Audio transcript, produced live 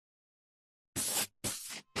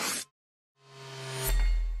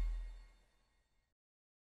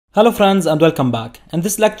Hello friends and welcome back. In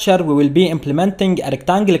this lecture we will be implementing a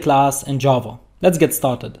rectangle class in Java. Let's get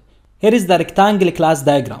started. Here is the rectangle class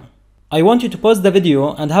diagram. I want you to pause the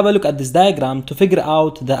video and have a look at this diagram to figure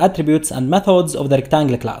out the attributes and methods of the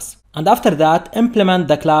rectangle class. And after that, implement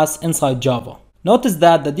the class inside Java. Notice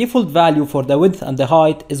that the default value for the width and the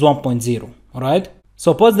height is 1.0. Alright?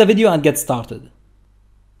 So pause the video and get started.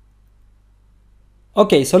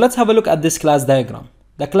 Okay, so let's have a look at this class diagram.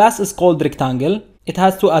 The class is called rectangle. It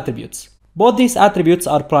has two attributes. Both these attributes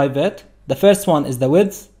are private. The first one is the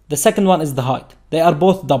width, the second one is the height. They are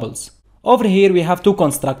both doubles. Over here we have two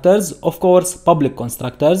constructors, of course public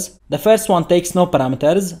constructors. The first one takes no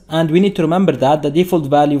parameters, and we need to remember that the default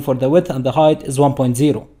value for the width and the height is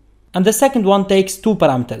 1.0. And the second one takes two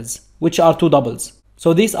parameters, which are two doubles.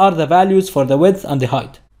 So these are the values for the width and the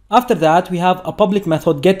height. After that, we have a public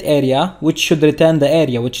method getArea, which should return the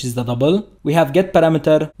area, which is the double. We have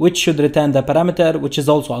getParameter, which should return the parameter, which is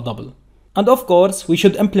also a double. And of course, we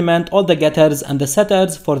should implement all the getters and the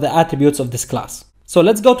setters for the attributes of this class. So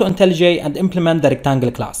let's go to IntelliJ and implement the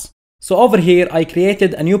rectangle class. So over here, I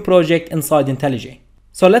created a new project inside IntelliJ.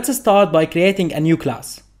 So let's start by creating a new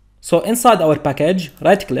class. So inside our package,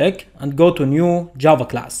 right click and go to new Java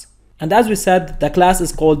class. And as we said, the class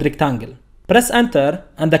is called rectangle. Press enter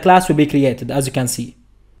and the class will be created, as you can see.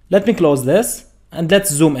 Let me close this and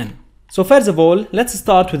let's zoom in. So first of all, let's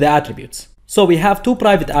start with the attributes. So we have two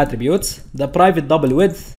private attributes, the private double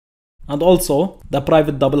width and also the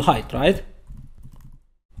private double height, right?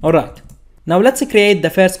 Alright, now let's create the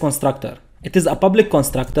first constructor. It is a public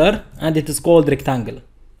constructor and it is called rectangle.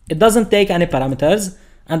 It doesn't take any parameters,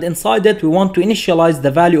 and inside it we want to initialize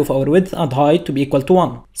the value of our width and height to be equal to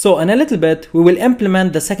 1. So in a little bit we will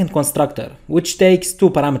implement the second constructor, which takes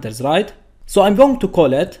two parameters, right? So I'm going to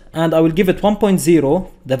call it and I will give it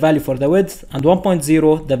 1.0 the value for the width and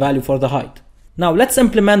 1.0 the value for the height. Now let's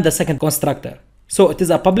implement the second constructor. So it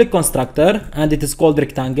is a public constructor and it is called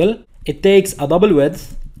rectangle. It takes a double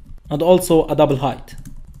width and also a double height,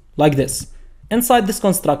 like this. Inside this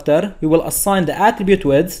constructor we will assign the attribute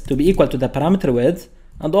width to be equal to the parameter width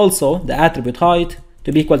and also the attribute height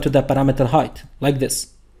to be equal to the parameter height, like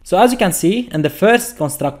this. So as you can see, in the first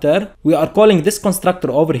constructor, we are calling this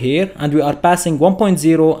constructor over here and we are passing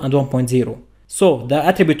 1.0 and 1.0. So the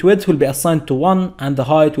attribute width will be assigned to 1 and the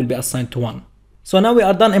height will be assigned to 1. So now we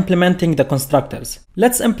are done implementing the constructors.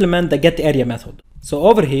 Let's implement the getArea method. So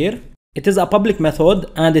over here, it is a public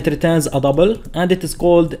method and it returns a double and it is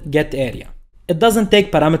called getArea. It doesn't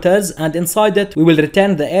take parameters and inside it we will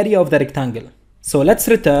return the area of the rectangle. So let's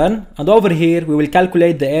return, and over here we will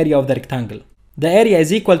calculate the area of the rectangle. The area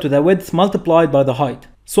is equal to the width multiplied by the height.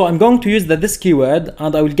 So I'm going to use this keyword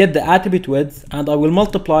and I will get the attribute width and I will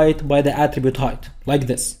multiply it by the attribute height, like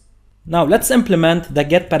this. Now let's implement the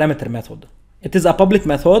getParameter method. It is a public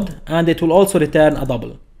method and it will also return a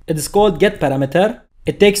double. It is called getParameter.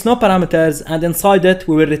 It takes no parameters and inside it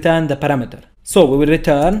we will return the parameter. So we will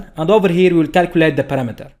return and over here we will calculate the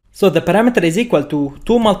parameter. So the parameter is equal to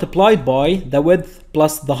 2 multiplied by the width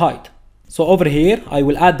plus the height. So over here I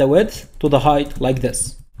will add the width to the height like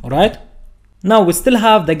this. Alright? Now we still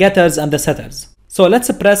have the getters and the setters. So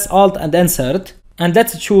let's press Alt and Insert and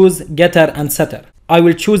let's choose getter and setter. I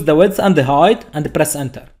will choose the width and the height and press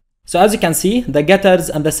enter. So as you can see, the getters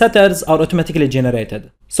and the setters are automatically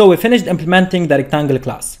generated. So we finished implementing the rectangle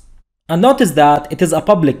class. And notice that it is a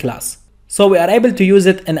public class. So we are able to use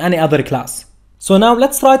it in any other class. So now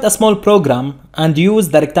let's write a small program and use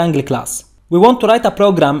the rectangle class. We want to write a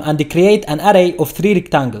program and create an array of 3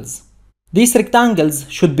 rectangles. These rectangles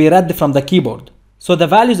should be read from the keyboard. So the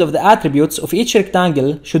values of the attributes of each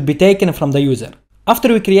rectangle should be taken from the user.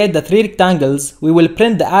 After we create the 3 rectangles, we will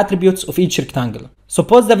print the attributes of each rectangle. So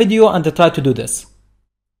pause the video and try to do this.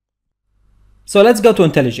 So let's go to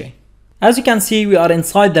IntelliJ. As you can see, we are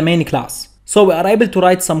inside the main class. So we are able to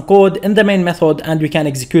write some code in the main method and we can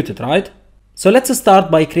execute it, right? So let's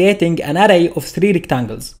start by creating an array of 3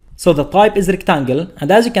 rectangles. So the type is rectangle,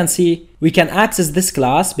 and as you can see, we can access this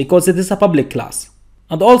class because it is a public class.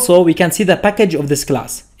 And also we can see the package of this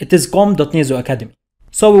class. It is com.neso academy.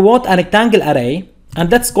 So we want a rectangle array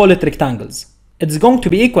and let's call it rectangles. It's going to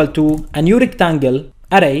be equal to a new rectangle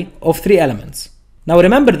array of 3 elements. Now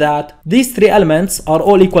remember that these 3 elements are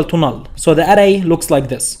all equal to null. So the array looks like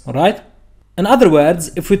this, alright? In other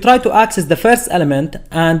words, if we try to access the first element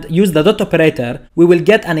and use the dot operator, we will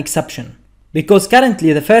get an exception. Because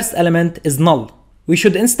currently the first element is null. We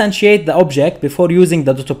should instantiate the object before using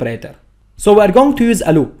the dot operator. So we are going to use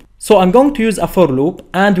a loop. So I'm going to use a for loop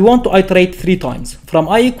and we want to iterate 3 times from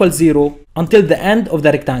I equals 0 until the end of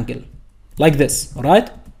the rectangle. Like this,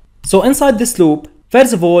 alright? So inside this loop,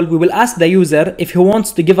 First of all, we will ask the user if he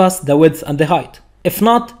wants to give us the width and the height. If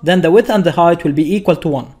not, then the width and the height will be equal to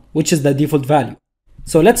 1, which is the default value.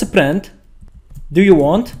 So let's print, do you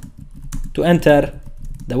want to enter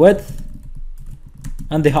the width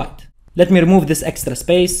and the height? Let me remove this extra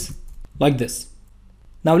space like this.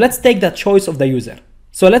 Now let's take the choice of the user.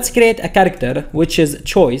 So let's create a character which is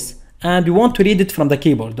choice, and we want to read it from the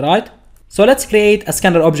keyboard, right? So let's create a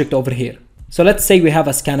scanner object over here. So let's say we have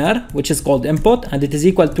a scanner which is called input, and it is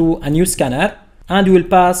equal to a new scanner, and we will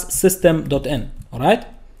pass system.in. Alright?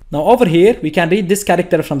 Now over here we can read this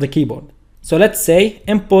character from the keyboard. So let's say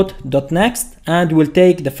input.next, and we'll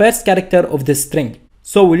take the first character of this string.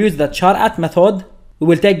 So we'll use the char@ method. We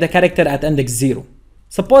will take the character at index 0.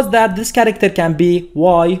 Suppose that this character can be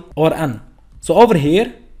y or n. So over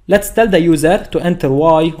here, let's tell the user to enter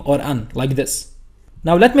y or n like this.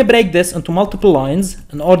 Now let me break this into multiple lines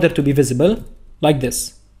in order to be visible like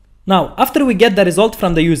this. Now after we get the result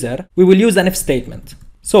from the user, we will use an if statement.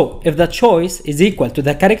 So if the choice is equal to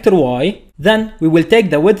the character y, then we will take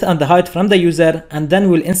the width and the height from the user, and then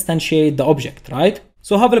we'll instantiate the object, right?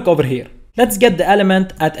 So have a look over here. Let's get the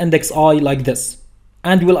element at index I like this.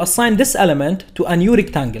 And we'll assign this element to a new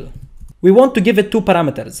rectangle. We want to give it two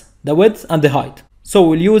parameters, the width and the height. So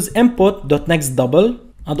we'll use input.nextDouble,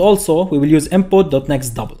 and also we will use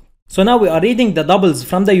input.nextDouble. So now we are reading the doubles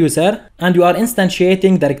from the user, and we are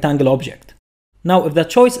instantiating the rectangle object. Now if the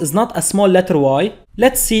choice is not a small letter y,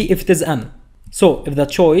 let's see if it is n. So if the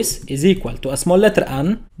choice is equal to a small letter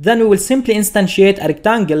n, then we will simply instantiate a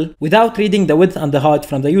rectangle without reading the width and the height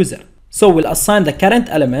from the user. So we'll assign the current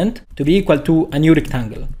element to be equal to a new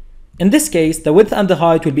rectangle. In this case, the width and the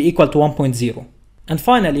height will be equal to 1.0. And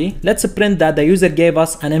finally, let's print that the user gave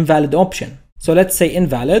us an invalid option. So let's say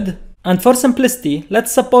invalid. And for simplicity,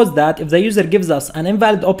 let's suppose that if the user gives us an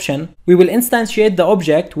invalid option, we will instantiate the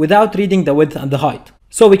object without reading the width and the height.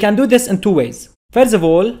 So we can do this in two ways. First of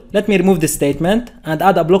all, let me remove this statement and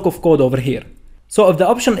add a block of code over here. So if the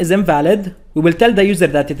option is invalid, we will tell the user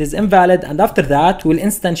that it is invalid, and after that, we'll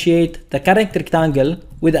instantiate the current rectangle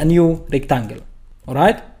with a new rectangle.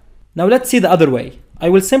 Alright? Now let's see the other way. I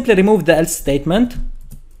will simply remove the else statement,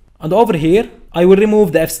 and over here, I will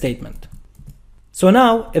remove the if statement. So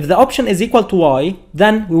now, if the option is equal to y,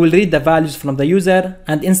 then we will read the values from the user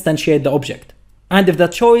and instantiate the object. And if the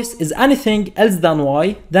choice is anything else than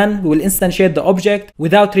y, then we will instantiate the object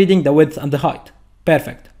without reading the width and the height.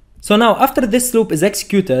 Perfect. So now after this loop is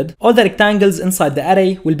executed, all the rectangles inside the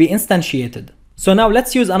array will be instantiated. So now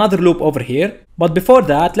let's use another loop over here. But before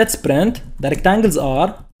that, let's print the rectangles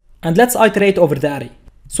are, and let's iterate over the array.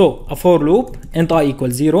 So a for loop, int I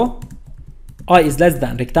equals 0, I is less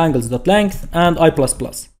than rectangles.length, and I++.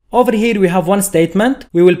 Over here we have one statement.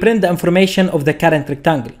 We will print the information of the current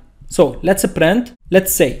rectangle. So let's print,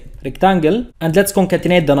 let's say rectangle, and let's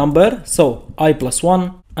concatenate the number, so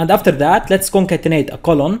I+1, and after that let's concatenate a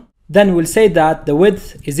colon. Then we'll say that the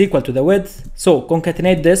width is equal to the width, so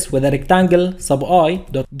concatenate this with a rectangle sub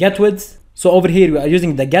I.getWidth. So over here we are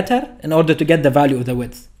using the getter in order to get the value of the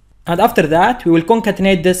width. And after that we will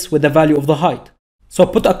concatenate this with the value of the height. So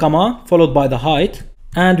put a comma followed by the height,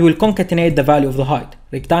 and we will concatenate the value of the height,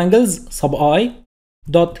 rectangles sub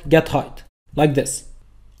I.getHeight, like this.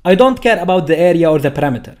 I don't care about the area or the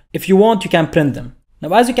parameter. If you want, you can print them.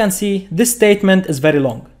 Now as you can see, this statement is very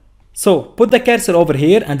long. So put the cursor over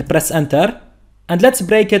here and press enter, and let's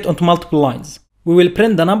break it onto multiple lines. We will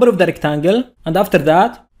print the number of the rectangle, and after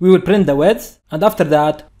that we will print the width, and after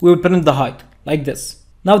that we will print the height, like this.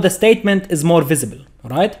 Now the statement is more visible,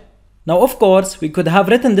 alright? Now of course we could have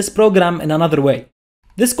written this program in another way.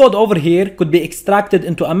 This code over here could be extracted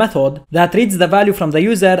into a method that reads the value from the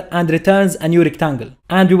user and returns a new rectangle,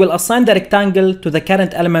 and we will assign the rectangle to the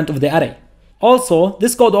current element of the array. Also,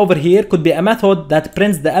 this code over here could be a method that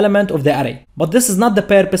prints the element of the array, but this is not the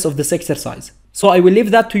purpose of this exercise. So I will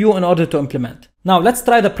leave that to you in order to implement. Now let's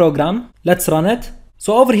try the program. Let's run it.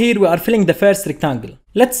 So over here we are filling the first rectangle.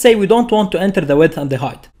 Let's say we don't want to enter the width and the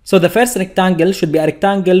height. So the first rectangle should be a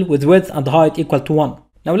rectangle with width and height equal to 1.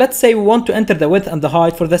 Now let's say we want to enter the width and the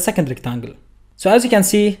height for the second rectangle. So as you can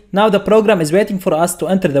see, now the program is waiting for us to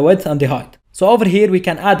enter the width and the height. So over here we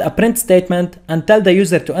can add a print statement and tell the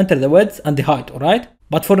user to enter the width and the height, alright?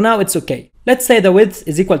 But for now it's okay. Let's say the width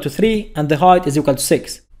is equal to 3 and the height is equal to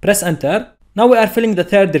 6. Press enter. Now we are filling the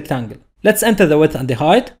third rectangle. Let's enter the width and the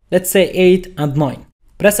height. Let's say 8 and 9.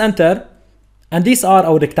 Press enter, and these are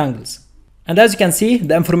our rectangles. And as you can see,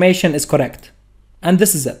 the information is correct. And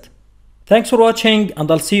this is it. Thanks for watching,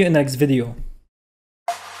 and I'll see you in the next video.